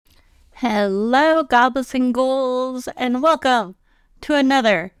Hello, goblins and ghouls, and welcome to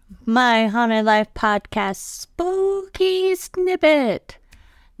another My Haunted Life podcast, Spooky Snippet.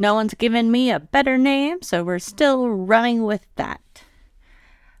 No one's given me a better name, so we're still running with that.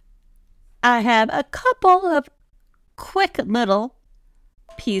 I have a couple of quick little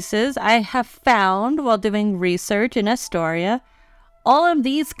pieces I have found while doing research in Astoria. All of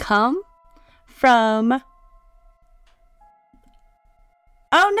these come from...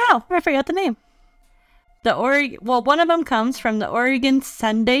 Oh no, I forgot the name. One of them comes from the Oregon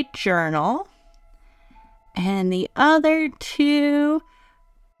Sunday Journal, and the other two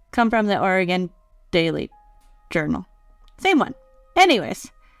come from the Oregon Daily Journal. Same one. Anyways,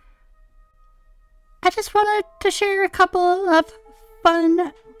 I just wanted to share a couple of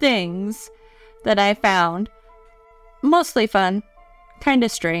fun things that I found. Mostly fun, kind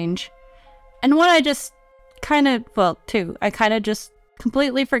of strange. And one I just two, I kind of just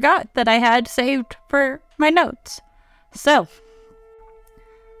completely forgot that I had saved for my notes. So,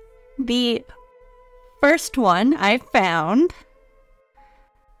 the first one I found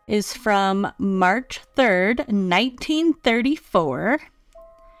is from March 3rd, 1934.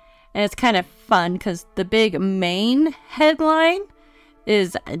 And it's kind of fun because the big main headline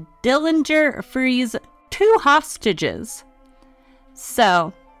is Dillinger frees 2 hostages.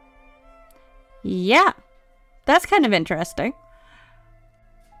 So, yeah, that's kind of interesting.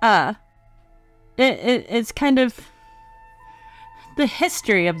 It's kind of the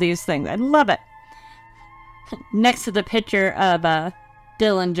history of these things. I love it. Next to the picture of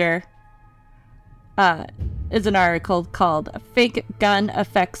Dillinger is an article called Fake Gun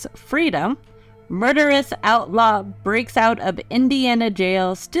Affects Freedom. Murderous outlaw breaks out of Indiana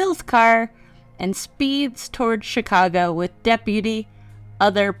jail, steals car, and speeds towards Chicago with deputy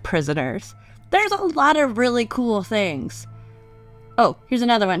other prisoners. There's a lot of really cool things. Oh, here's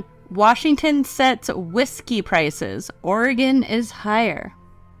another one. Washington sets whiskey prices. Oregon is higher.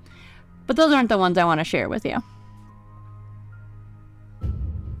 But those aren't the ones I want to share with you.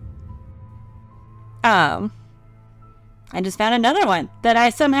 I just found another one that I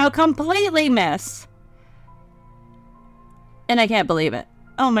somehow completely miss. And I can't believe it.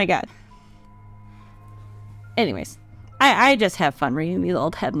 Oh my god. Anyways, I just have fun reading these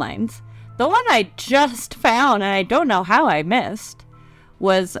old headlines. The one I just found, and I don't know how I missed,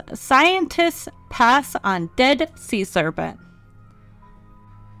 was Scientists Pass on Dead Sea Serpent.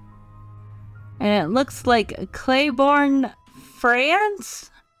 And it looks like Claiborne,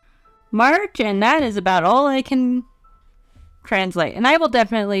 France, March, and that is about all I can translate. And I will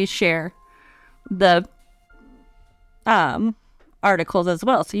definitely share the articles as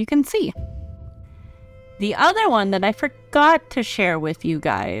well, so you can see. The other one that I forgot to share with you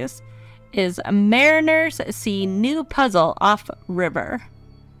guys is Mariners See New Puzzle Off River.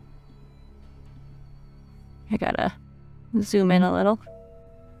 I gotta zoom in a little.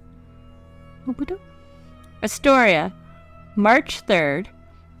 Astoria, March 3rd.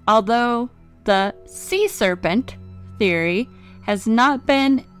 Although the sea serpent theory has not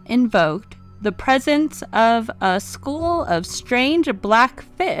been invoked, the presence of a school of strange black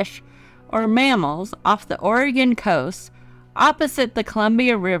fish or mammals off the Oregon coast opposite the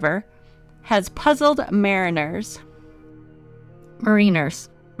Columbia River has puzzled mariners,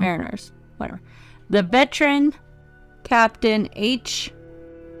 whatever. The veteran Captain H.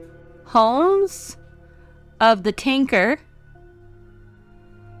 Holmes of the tanker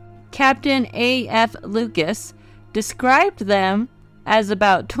Captain A.F. Lucas described them as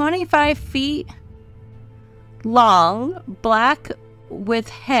about 25 feet long, black with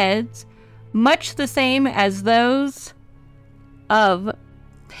heads much the same as those of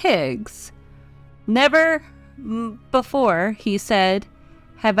pigs. Never before, he said,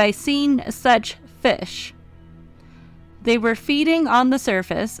 have I seen such fish. They were feeding on the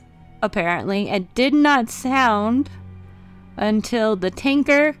surface, apparently, and did not sound until the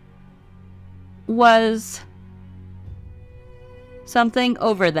tanker was something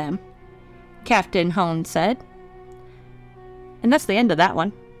over them, Captain Holmes said. And that's the end of that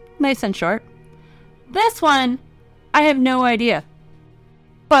one. Nice and short. This one, I have no idea.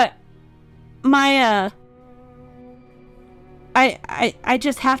 But my I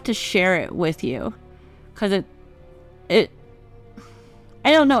just have to share it with you because it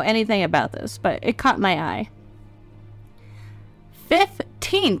I don't know anything about this, but it caught my eye.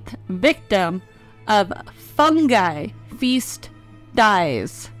 15th victim of fungi feast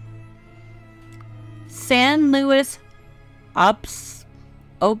dies. San Luis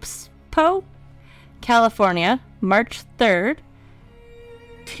Obispo, California, March 3rd.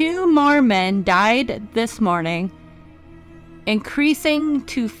 2 more men died this morning increasing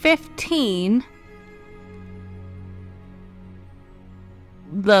to 15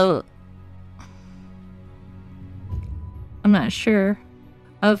 I'm not sure,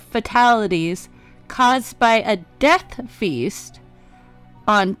 of fatalities caused by a death feast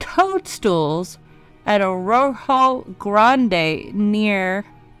on toadstools at Rojo Grande near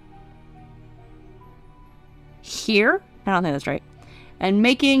here? I don't think that's right. And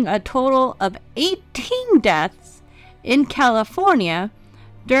making a total of 18 deaths in California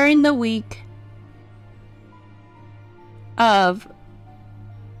during the week of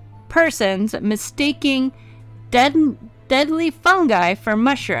persons mistaking deadly fungi for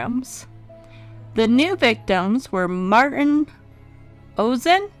mushrooms. The new victims were Martin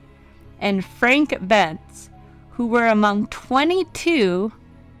Ozen and Frank Vance, who were among 22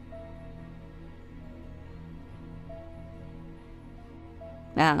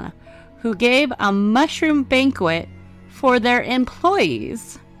 who gave a mushroom banquet for their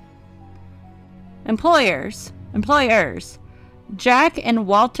employers, Jack and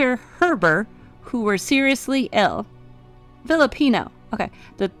Walter Herber, who were seriously ill. Filipino. Okay.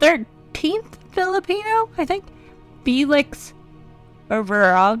 The 13th Filipino, I think, Felix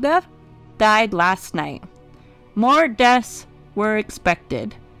Overalda, died last night. More deaths were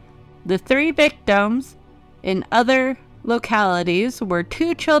expected. The 3 victims in other localities were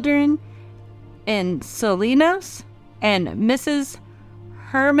 2 children in Salinas and Mrs.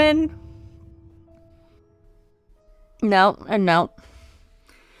 Herman. No.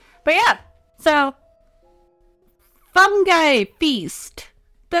 But yeah, so fungi feast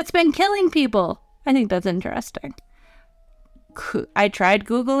that's been killing people. I think that's interesting. I tried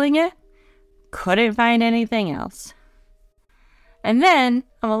Googling it, couldn't find anything else. And then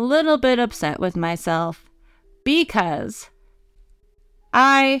I'm a little bit upset with myself because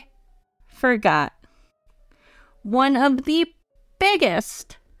I forgot one of the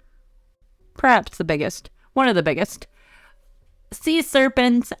biggest, perhaps the biggest, one of the biggest sea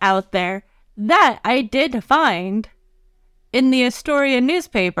serpents out there that I did find in the Astoria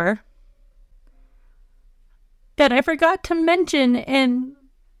newspaper that I forgot to mention in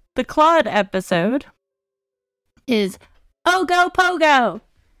the Claude episode is Ogopogo.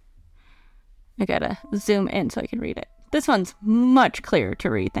 I gotta zoom in so I can read it. This one's much clearer to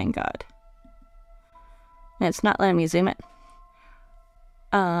read, thank God. And it's not letting me zoom in.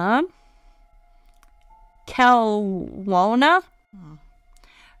 Kelowna,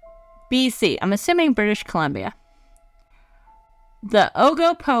 BC. I'm assuming British Columbia. The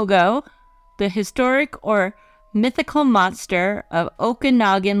Ogopogo, the historic or mythical monster of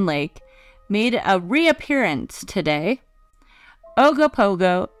Okanagan Lake, made a reappearance today.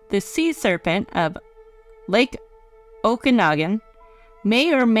 Ogopogo, the sea serpent of Lake Okanagan,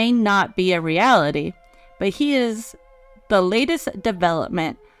 may or may not be a reality, but he is the latest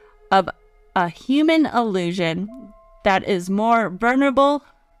development of a human illusion that is more vulnerable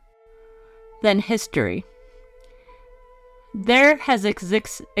than history. There has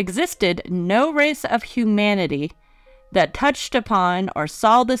existed no race of humanity that touched upon or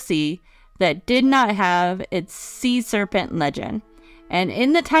saw the sea that did not have its sea serpent legend. And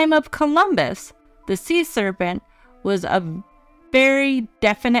in the time of Columbus, the sea serpent was a very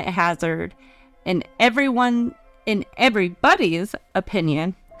definite hazard in everybody's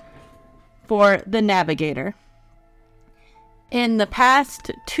opinion for the navigator. In the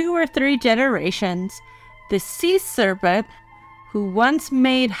past 2 or 3 generations, the sea serpent, who once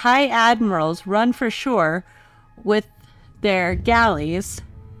made high admirals run for shore with their galleys,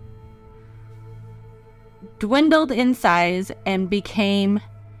 dwindled in size and became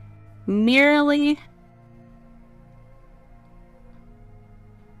merely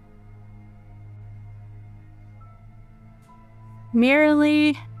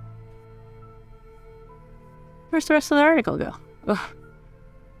where's the rest of the article go? Ugh.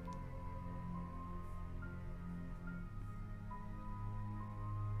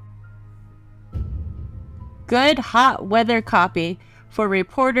 Good hot weather copy for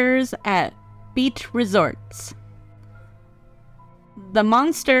reporters at beach resorts. The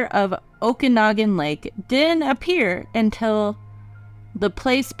monster of Okanagan Lake didn't appear until the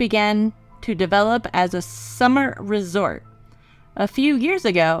place began to develop as a summer resort. A few years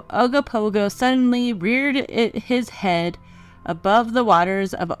ago, Ogopogo suddenly reared his head above the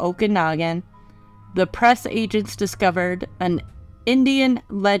waters of Okanagan. The press agents discovered an Indian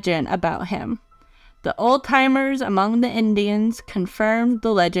legend about him. The old-timers among the Indians confirmed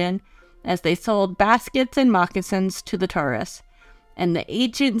the legend as they sold baskets and moccasins to the tourists, and the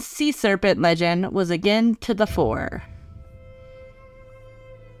ancient sea serpent legend was again to the fore.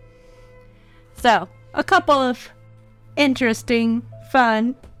 So, a couple of interesting,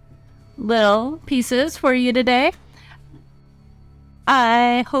 fun little pieces for you today.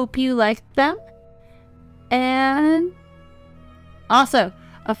 I hope you liked them. And also,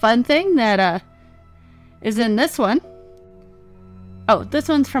 a fun thing that is in this one. Oh, this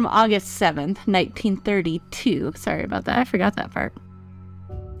one's from August 7th, 1932. Sorry about that. I forgot that part.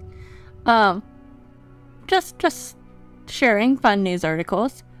 Just sharing fun news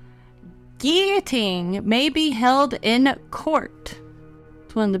articles. Guillotining may be held in court.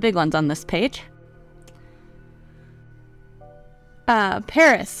 It's one of the big ones on this page.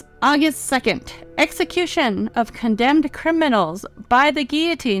 Paris, August 2nd. Execution of condemned criminals by the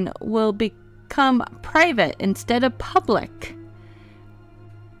guillotine will become private instead of public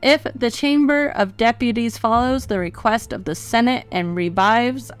if the Chamber of Deputies follows the request of the Senate and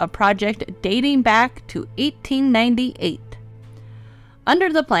revives a project dating back to 1898.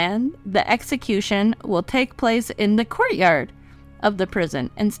 Under the plan, the execution will take place in the courtyard of the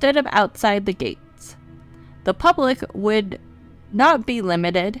prison instead of outside the gates. The public would not be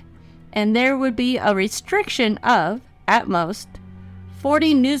limited, and there would be a restriction of, at most,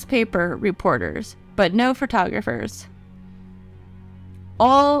 40 newspaper reporters, but no photographers.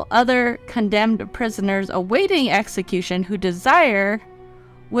 All other condemned prisoners awaiting execution who desire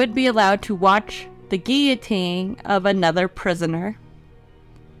would be allowed to watch the guillotining of another prisoner.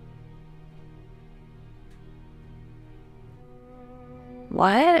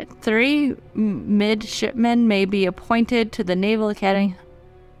 What? 3 midshipmen may be appointed to the Naval Academy.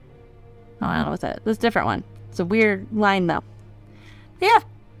 Oh, I don't know what's that. That's a different one. It's a weird line, though. Yeah.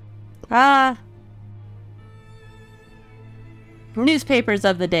 Newspapers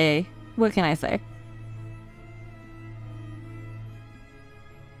of the day. What can I say?